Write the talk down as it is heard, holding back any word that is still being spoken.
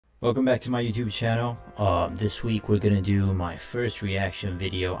Welcome back to my YouTube channel. This week we're gonna do my first reaction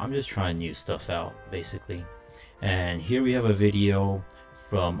video. I'm just trying new stuff out basically. And here we have a video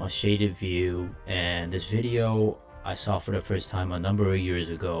from A Shaded View, and this video I saw for the first time a number of years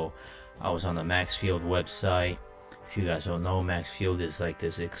ago. I was on the Maxfield website. If you guys don't know, Maxfield is like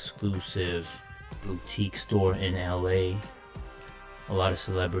this exclusive boutique store in LA. A lot of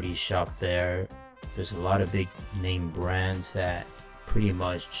celebrities shop there. There's a lot of big name brands that pretty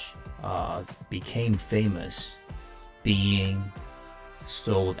much became famous being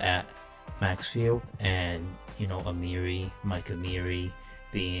sold at Maxfield, and you know, Mike Amiri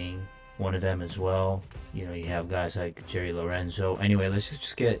being one of them as well. You know, you have guys like Jerry Lorenzo. Anyway, let's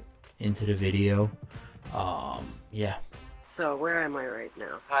just get into the video. Yeah. So where am I right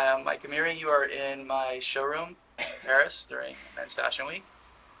now? Hi, I'm Mike Amiri. You are in my showroom in Paris during Men's Fashion Week.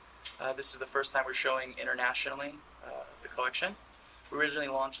 This is the first time we're showing internationally the collection. We originally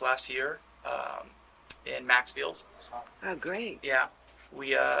launched last year in Maxfield. Oh, great. Yeah,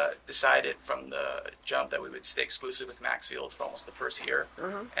 we decided from the jump that we would stay exclusive with Maxfield for almost the first year,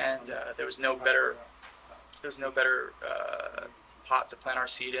 and there was no better pot to plant our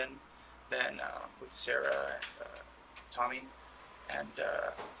seed in than with Sarah and Tommy. And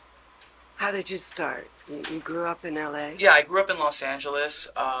how did you start? You grew up in LA? yeah, I grew up in Los Angeles.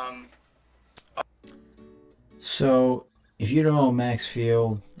 So if you don't know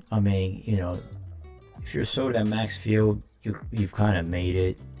Maxfield, I mean, you know, if you're sold at Maxfield, you've kind of made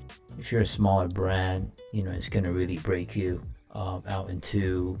it. If you're a smaller brand, you know, it's gonna really break you out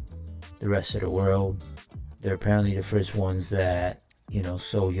into the rest of the world. They're apparently the first ones that, you know,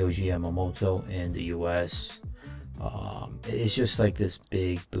 sold Yohji Yamamoto in the US. It's just like this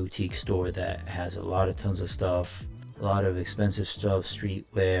big boutique store that has a lot of tons of stuff, a lot of expensive stuff,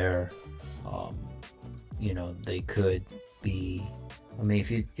 streetwear. You know, they could be, I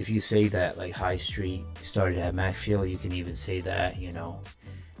mean, if you say that like High Street started at Maxfield, you can even say that, you know,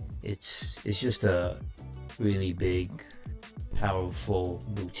 it's just a really big, powerful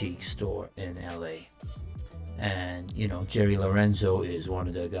boutique store in LA. And you know, Jerry Lorenzo is one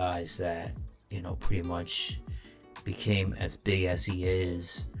of the guys that, you know, pretty much became as big as he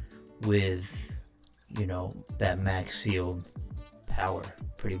is with, you know, that Maxfield power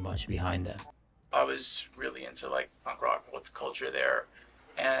pretty much behind them. I was really into like punk rock culture there,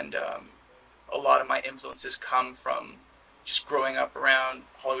 and a lot of my influences come from just growing up around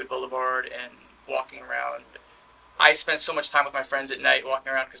Hollywood Boulevard and walking around. I spent so much time with my friends at night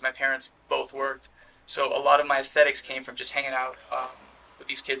walking around because my parents both worked, so a lot of my aesthetics came from just hanging out with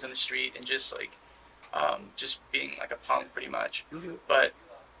these kids on the street and just like just being like a punk pretty much. But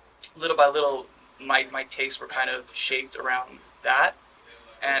little by little, my tastes were kind of shaped around that.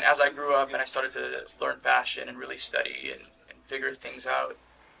 And as I grew up and I started to learn fashion and really study and figure things out,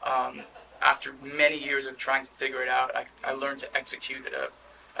 after many years of trying to figure it out, I learned to execute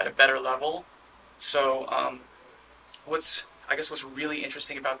at a better level. So what's really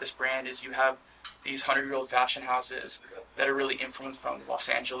interesting about this brand is you have these 100-year-old fashion houses that are really influenced from Los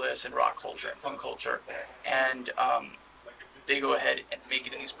Angeles and rock culture and punk culture, and they go ahead and make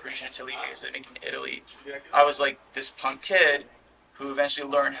it in these Parisian ateliers that make it in Italy. I was like this punk kid who eventually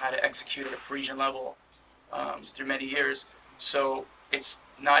learned how to execute at a Parisian level through many years. So it's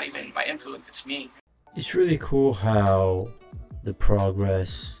not even my influence, it's me. It's really cool how the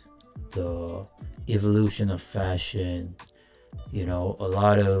progress, the evolution of fashion, you know, a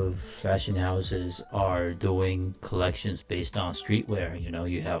lot of fashion houses are doing collections based on streetwear. You know,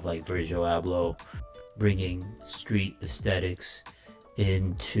 you have like Virgil Abloh bringing street aesthetics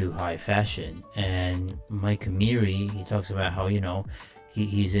into high fashion, and Mike Amiri, he talks about how, you know,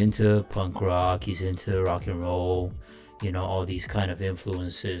 he's into punk rock, he's into rock and roll, you know, all these kind of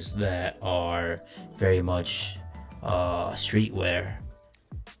influences that are very much streetwear.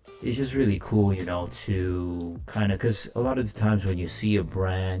 It's just really cool, you know, to kind of, because a lot of the times when you see a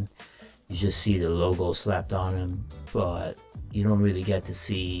brand, you just see the logo slapped on them, but you don't really get to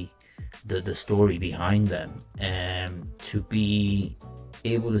see the story behind them. And to be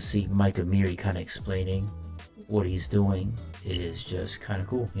able to see Mike Amiri kind of explaining what he's doing is just kind of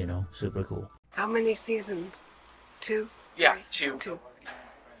cool, you know, super cool. How many seasons? Two? Yeah, two. Two.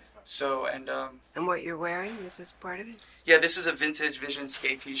 So, And what you're wearing, is this part of it? yeah, this is a vintage Vision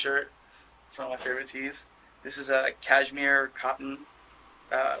skate t-shirt. It's one of my favorite tees. This is a cashmere cotton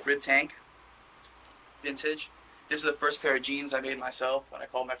rib tank, vintage. This is the first pair of jeans I made myself. When I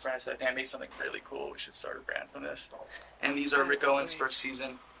called my friend, I said, I think I made something really cool. We should start a brand from this. And these are Rick Owens' first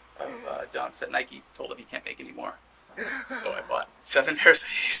season of dunks that Nike told him he can't make anymore. So I bought 7 pairs of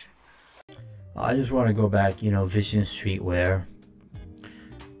these. I just want to go back, you know, Vision streetwear.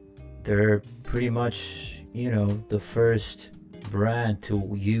 they're pretty much, you know, the first brand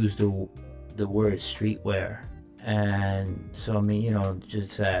to use the word streetwear. And so, I mean, you know,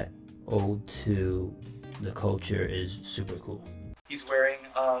 just that ode to the culture is super cool. He's wearing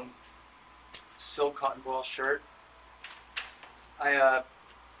silk cotton ball shirt. I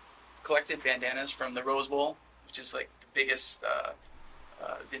collected bandanas from the Rose Bowl, which is like the biggest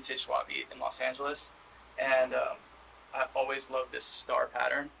vintage swap meet in Los Angeles, and I always loved this star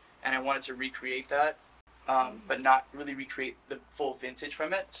pattern, and I wanted to recreate that, but not really recreate the full vintage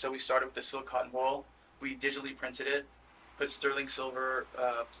from it. So we started with the silk cotton wool. We digitally printed it, put sterling silver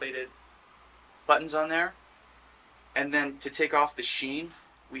plated buttons on there, and then to take off the sheen,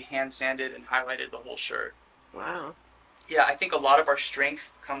 we hand sanded and highlighted the whole shirt. Wow. Yeah, I think a lot of our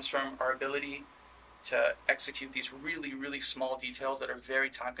strength comes from our ability to execute these really, really small details that are very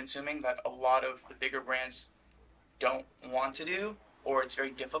time consuming that a lot of the bigger brands don't want to do, or it's very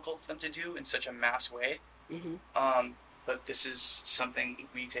difficult for them to do in such a mass way. But this is something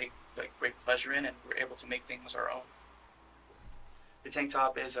we take like great pleasure in, and we're able to make things our own. The tank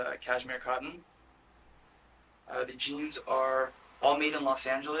top is cashmere cotton. The jeans are all made in Los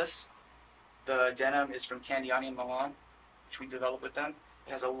Angeles. The denim is from Candiani in Milan, which we developed with them.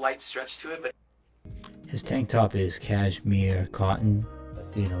 It has a light stretch to it, but His tank top is cashmere cotton,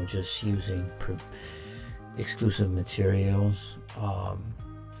 you know, just using exclusive materials.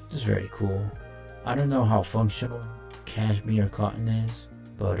 It's very cool. I don't know how functional cashmere cotton is,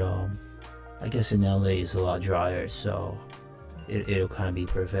 but I guess in LA it's a lot drier, so it'll kind of be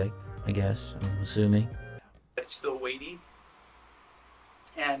perfect, I guess, I'm assuming. it's still weighty.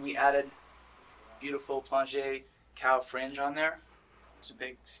 And we added beautiful plongé cow fringe on there. It's a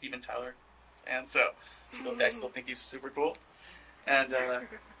big Steven Tyler, and so I still think he's super cool. And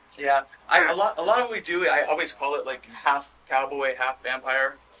yeah, a lot of what we do, I always call it like half cowboy, half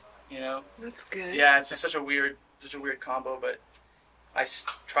vampire. You know? That's good. Yeah, it's just such a weird combo, but I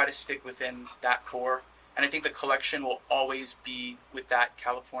try to stick within that core. And I think the collection will always be with that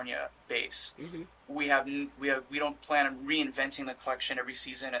California base. We don't plan on reinventing the collection every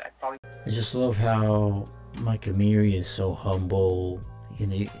season. I just love how Mike Amiri is so humble. You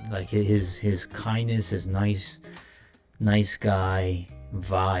know, like his kindness, his nice guy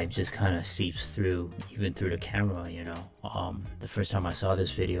vibe just kind of seeps through, even through the camera. You know, the first time I saw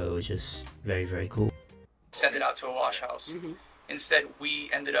this video, it was just very, very cool. Send it out to a wash house. Instead, we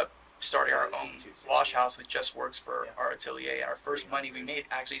ended up starting our own wash house, which just works for our atelier. And our first money we made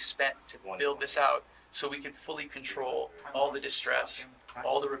actually spent to build this out, so we can fully control all the distress,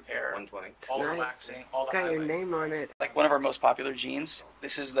 all the repair, all the waxing, all the Got highlights. your name on it. Like one of our most popular jeans.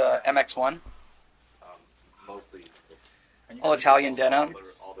 This is the MX1. All Italian denim,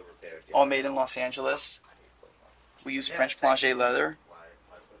 all made in Los Angeles. We use French plongé leather,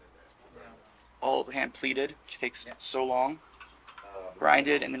 all hand pleated, which takes so long.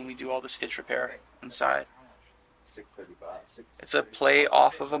 Grinded, and then we do all the stitch repair inside. It's a play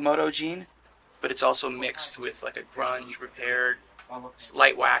off of a moto jean, but it's also mixed with like a grunge repaired,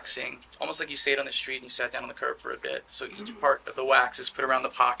 light waxing, almost like you stayed on the street and you sat down on the curb for a bit. So each part of the wax is put around the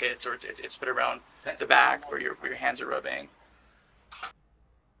pockets, or it's put around the back where your hands are rubbing.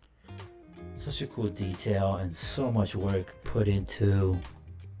 Such a cool detail and so much work put into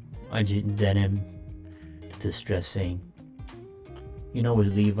denim distressing. You know,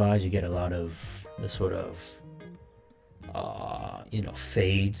 with Levi's, you get a lot of the sort of, you know,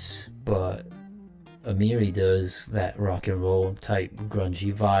 fades, but Amiri does that rock and roll type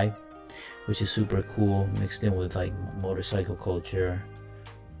grungy vibe, which is super cool, mixed in with like motorcycle culture.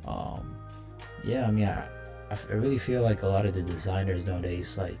 Yeah, I mean, I really feel like a lot of the designers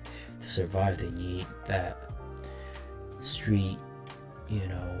nowadays, like, to survive, they need that street, you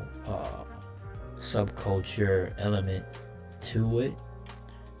know, subculture element to it,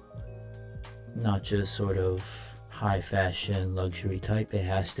 not just sort of high fashion luxury type. It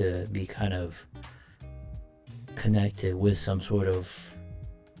has to be kind of connected with some sort of,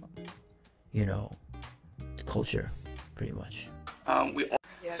 you know, culture, pretty much.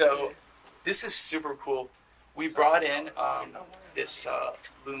 So this is super cool. We brought in this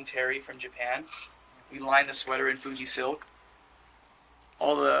loon terry from Japan. We lined the sweater in Fuji silk.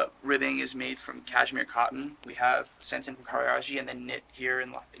 All the ribbing is made from cashmere cotton. We have sent in from Karayaji and then knit here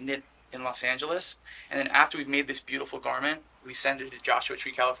in Los Angeles. And then after we've made this beautiful garment, we send it to Joshua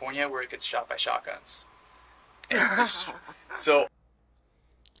Tree, California, where it gets shot by shotguns. And just, so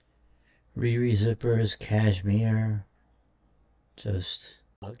Riri zippers, cashmere, just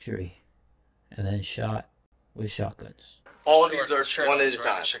luxury, and then shot with shotguns. all of these are One at a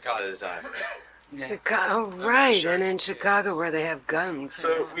time. One at a time. Yeah. Chicago, right? And in Chicago, where they have guns.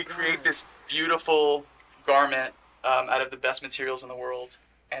 So we create this beautiful garment out of the best materials in the world,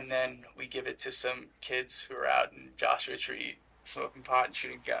 and then we give it to some kids who are out in Joshua Tree smoking pot and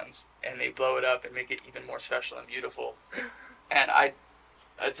shooting guns, and they blow it up and make it even more special and beautiful. And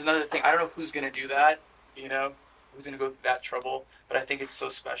it's another thing. I don't know who's gonna do that, you know, who's gonna go through that trouble, but I think it's so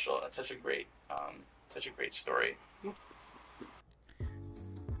special. It's such a great story.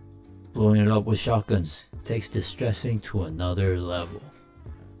 Blowing it up with shotguns takes distressing to another level.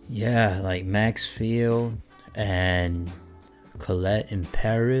 Yeah, like Max Field and Colette in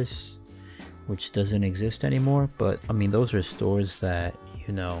Paris, which doesn't exist anymore. But I mean, those are stores that,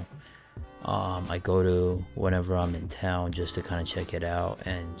 you know, I go to whenever I'm in town just to kind of check it out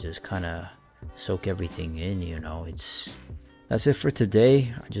and just kind of soak everything in, you know. That's it for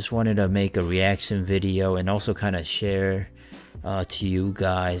today. I just wanted to make a reaction video and also kind of share to you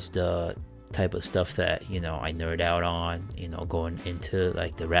guys the type of stuff that, you know, I nerd out on, you know, going into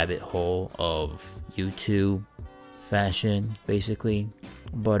like the rabbit hole of YouTube fashion basically.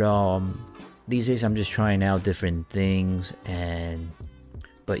 But these days I'm just trying out different things.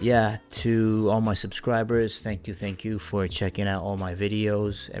 But yeah, to all my subscribers, thank you for checking out all my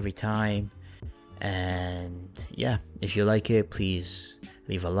videos every time. And yeah, if you like it, please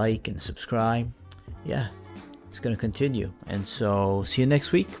leave a like and subscribe. Yeah, it's gonna continue. And so see you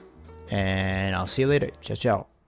next week, and I'll see you later. Ciao ciao.